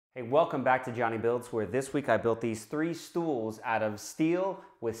Hey, welcome back to Jonny Builds, where this week I built these 3 stools out of steel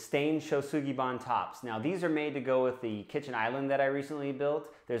with stained Shou Sugi bond tops. Now these are made to go with the kitchen island that I recently built.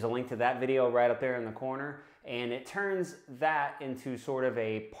 There's a link to that video right up there in the corner, and it turns that into sort of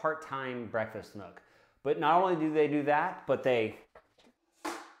a part-time breakfast nook. But not only do they do that, but they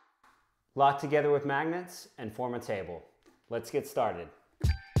lock together with magnets and form a table. Let's get started.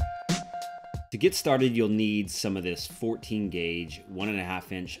 To get started, you'll need some of this 14 gauge,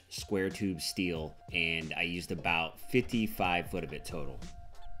 1.5 inch square tube steel, and I used about 55 foot of it total.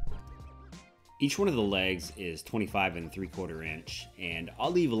 Each one of the legs is 25 3/4 inch, and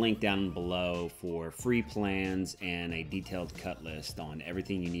I'll leave a link down below for free plans and a detailed cut list on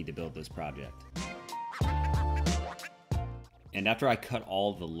everything you need to build this project. And after I cut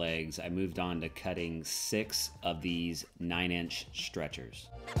all the legs, I moved on to cutting 6 of these 9-inch stretchers.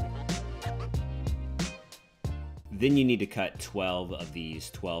 Then you need to cut 12 of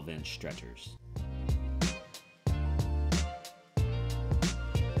these 12-inch stretchers.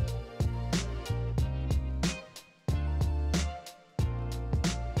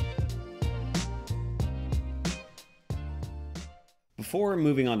 Before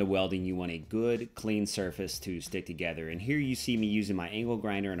moving on to welding, you want a good, clean surface to stick together. And here you see me using my angle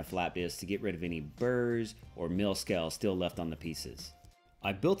grinder and a flat disc to get rid of any burrs or mill scale still left on the pieces.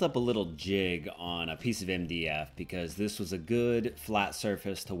 I built up a little jig on a piece of MDF because this was a good flat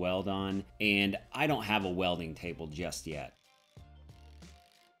surface to weld on, and I don't have a welding table just yet.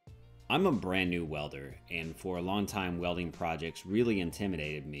 I'm a brand new welder, and for a long time welding projects really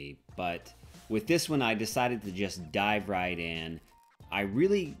intimidated me, but with this one I decided to just dive right in. I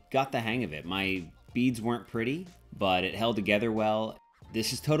really got the hang of it. My beads weren't pretty, but it held together well.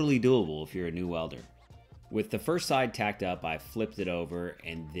 This is totally doable if you're a new welder. With the first side tacked up, I flipped it over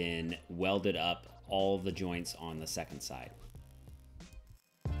and then welded up all the joints on the second side.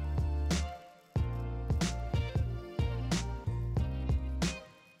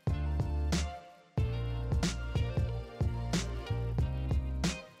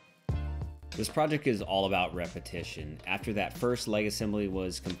 This project is all about repetition. After that first leg assembly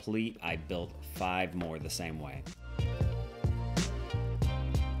was complete, I built 5 more the same way.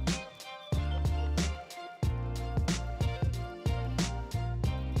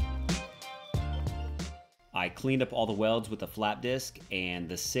 I cleaned up all the welds with a flat disc, and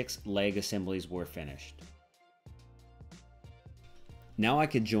the 6 leg assemblies were finished. Now I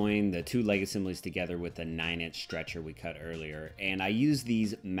could join the 2 leg assemblies together with the 9-inch stretcher we cut earlier, and I use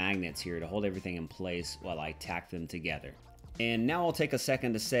these magnets here to hold everything in place while I tack them together. And now I'll take a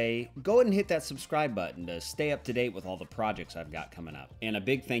second to say, go ahead and hit that subscribe button to stay up to date with all the projects I've got coming up. And a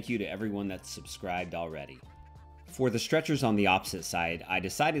big thank you to everyone that's subscribed already. For the stretchers on the opposite side, I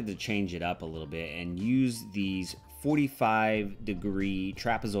decided to change it up a little bit and use these 45-degree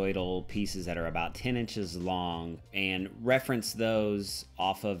trapezoidal pieces that are about 10 inches long and reference those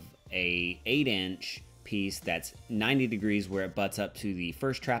off of a 8-inch piece that's 90 degrees where it butts up to the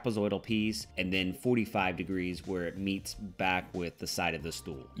first trapezoidal piece, and then 45 degrees where it meets back with the side of the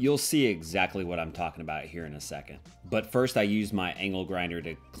stool. You'll see exactly what I'm talking about here in a second. But first I used my angle grinder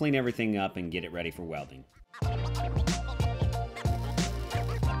to clean everything up and get it ready for welding.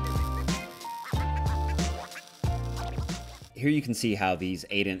 Here you can see how these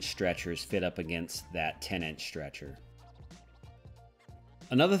 8-inch stretchers fit up against that 10-inch stretcher.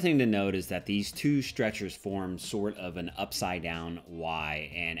 Another thing to note is that these 2 stretchers form sort of an upside down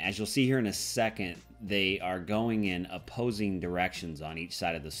Y, and as you'll see here in a second, they are going in opposing directions on each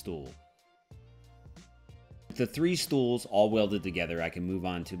side of the stool. With the 3 stools all welded together, I can move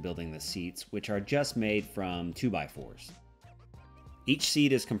on to building the seats, which are just made from 2x4s. Each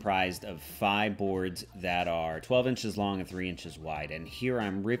seat is comprised of 5 boards that are 12 inches long and 3 inches wide, and here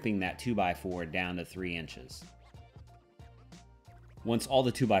I'm ripping that 2x4 down to 3 inches. Once all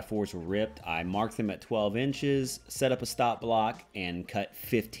the 2x4s were ripped, I marked them at 12 inches, set up a stop block, and cut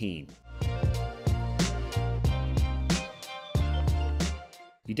 15.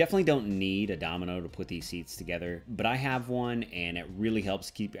 You definitely don't need a domino to put these seats together, but I have one and it really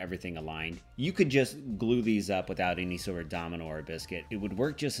helps keep everything aligned. You could just glue these up without any sort of domino or biscuit. It would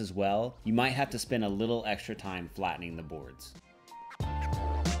work just as well. You might have to spend a little extra time flattening the boards.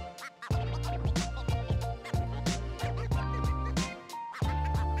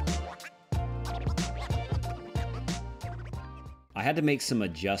 I had to make some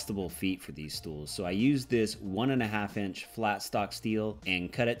adjustable feet for these stools, so I used this 1.5 inch flat stock steel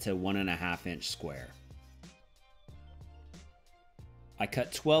and cut it to 1.5 inch square. I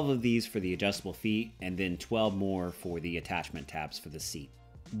cut 12 of these for the adjustable feet and then 12 more for the attachment tabs for the seat.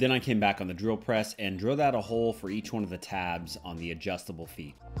 Then I came back on the drill press and drilled out a hole for each one of the tabs on the adjustable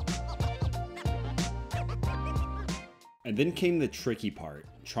feet. And then came the tricky part,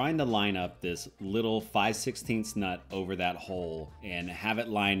 trying to line up this little 5/16 nut over that hole and have it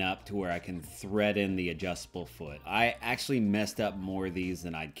line up to where I can thread in the adjustable foot. I actually messed up more of these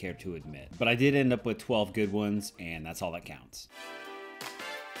than I'd care to admit, but I did end up with 12 good ones, and that's all that counts.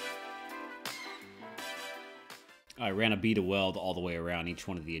 I ran a bead of weld all the way around each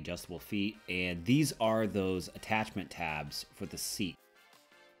one of the adjustable feet, and these are those attachment tabs for the seat.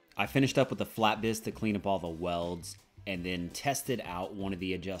 I finished up with a flat bit to clean up all the welds, and then tested out one of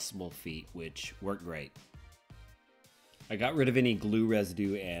the adjustable feet, which worked great. I got rid of any glue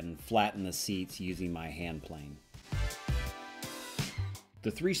residue and flattened the seats using my hand plane. The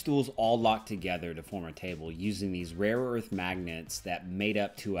 3 stools all locked together to form a table using these rare earth magnets that made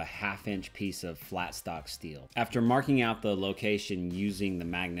up to a 1/2-inch piece of flat stock steel. After marking out the location using the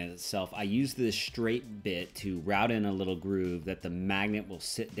magnet itself, I used this straight bit to route in a little groove that the magnet will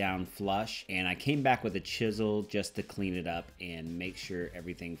sit down flush, and I came back with a chisel just to clean it up and make sure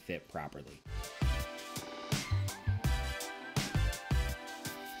everything fit properly.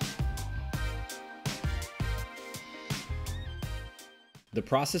 The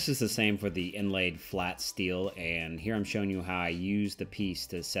process is the same for the inlaid flat steel, and here I'm showing you how I use the piece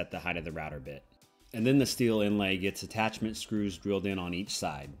to set the height of the router bit. And then the steel inlay gets attachment screws drilled in on each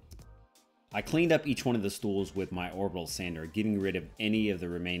side. I cleaned up each one of the stools with my orbital sander, getting rid of any of the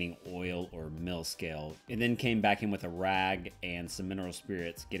remaining oil or mill scale, and then came back in with a rag and some mineral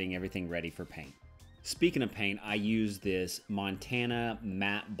spirits, getting everything ready for paint. Speaking of paint, I use this Montana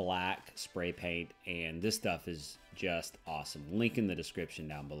matte black spray paint, and this stuff is just awesome. Link in the description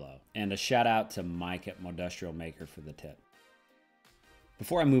down below. And a shout out to Mike at Modustrial Maker for the tip.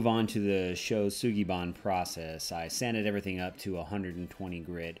 Before I move on to the Shou Sugi bond process, I sanded everything up to 120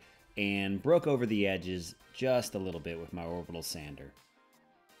 grit and broke over the edges just a little bit with my orbital sander.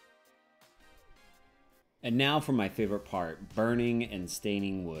 And now for my favorite part, burning and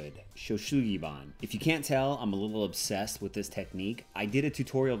staining wood, Shou Sugi bond. If you can't tell, I'm a little obsessed with this technique. I did a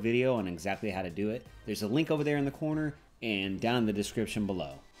tutorial video on exactly how to do it. There's a link over there in the corner and down in the description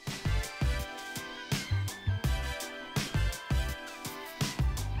below.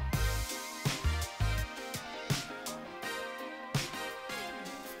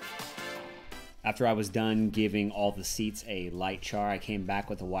 After I was done giving all the seats a light char, I came back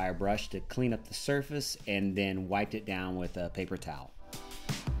with a wire brush to clean up the surface and then wiped it down with a paper towel.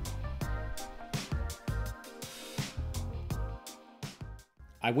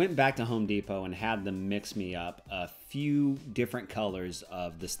 I went back to Home Depot and had them mix me up a few different colors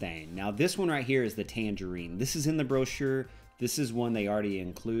of the stain. Now this one right here is the tangerine. This is in the brochure. This is one they already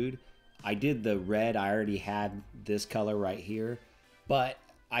include. I did the red. I already had this color right here, but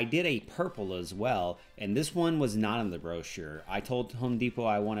I did a purple as well, and this one was not in the brochure. I told Home Depot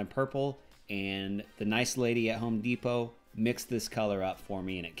I wanted purple, and the nice lady at Home Depot mixed this color up for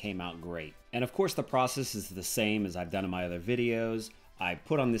me, and it came out great. And of course the process is the same as I've done in my other videos. I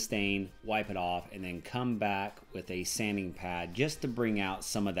put on the stain, wipe it off, and then come back with a sanding pad just to bring out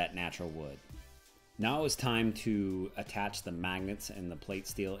some of that natural wood. Now it was time to attach the magnets and the plate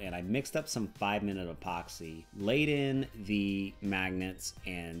steel, and I mixed up some 5-minute epoxy, laid in the magnets,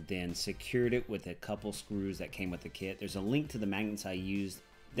 and then secured it with a couple screws that came with the kit. There's a link to the magnets I used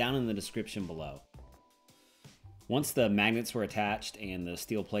down in the description below. Once the magnets were attached and the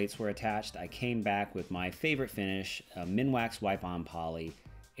steel plates were attached, I came back with my favorite finish, a Minwax wipe-on poly,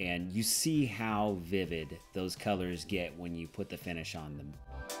 and you see how vivid those colors get when you put the finish on them.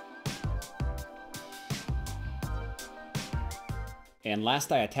 And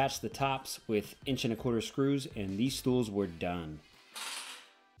last I attached the tops with 1¼ screws, and these stools were done.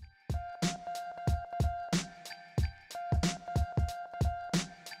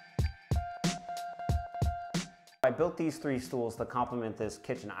 I built these 3 stools to complement this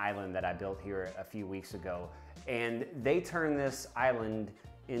kitchen island that I built here a few weeks ago, and they turn this island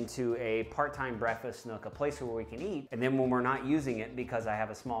into a part-time breakfast nook, a place where we can eat. And then when we're not using it, because I have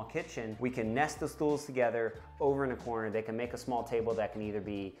a small kitchen, we can nest the stools together over in a corner. They can make a small table that can either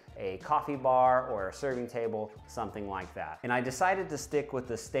be a coffee bar or a serving table, something like that. And I decided to stick with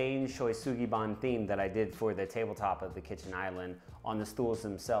the stained Shou Sugi bond theme that I did for the tabletop of the kitchen island on the stools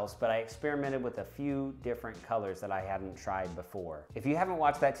themselves, but I experimented with a few different colors that I hadn't tried before. If you haven't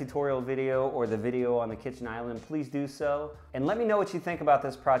watched that tutorial video or the video on the kitchen island, please do so. And let me know what you think about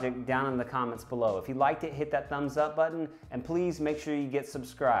this project down in the comments below. If you liked it, hit that thumbs up button, and please make sure you get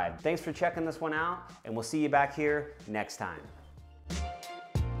subscribed. Thanks for checking this one out, and we'll see you back here next time.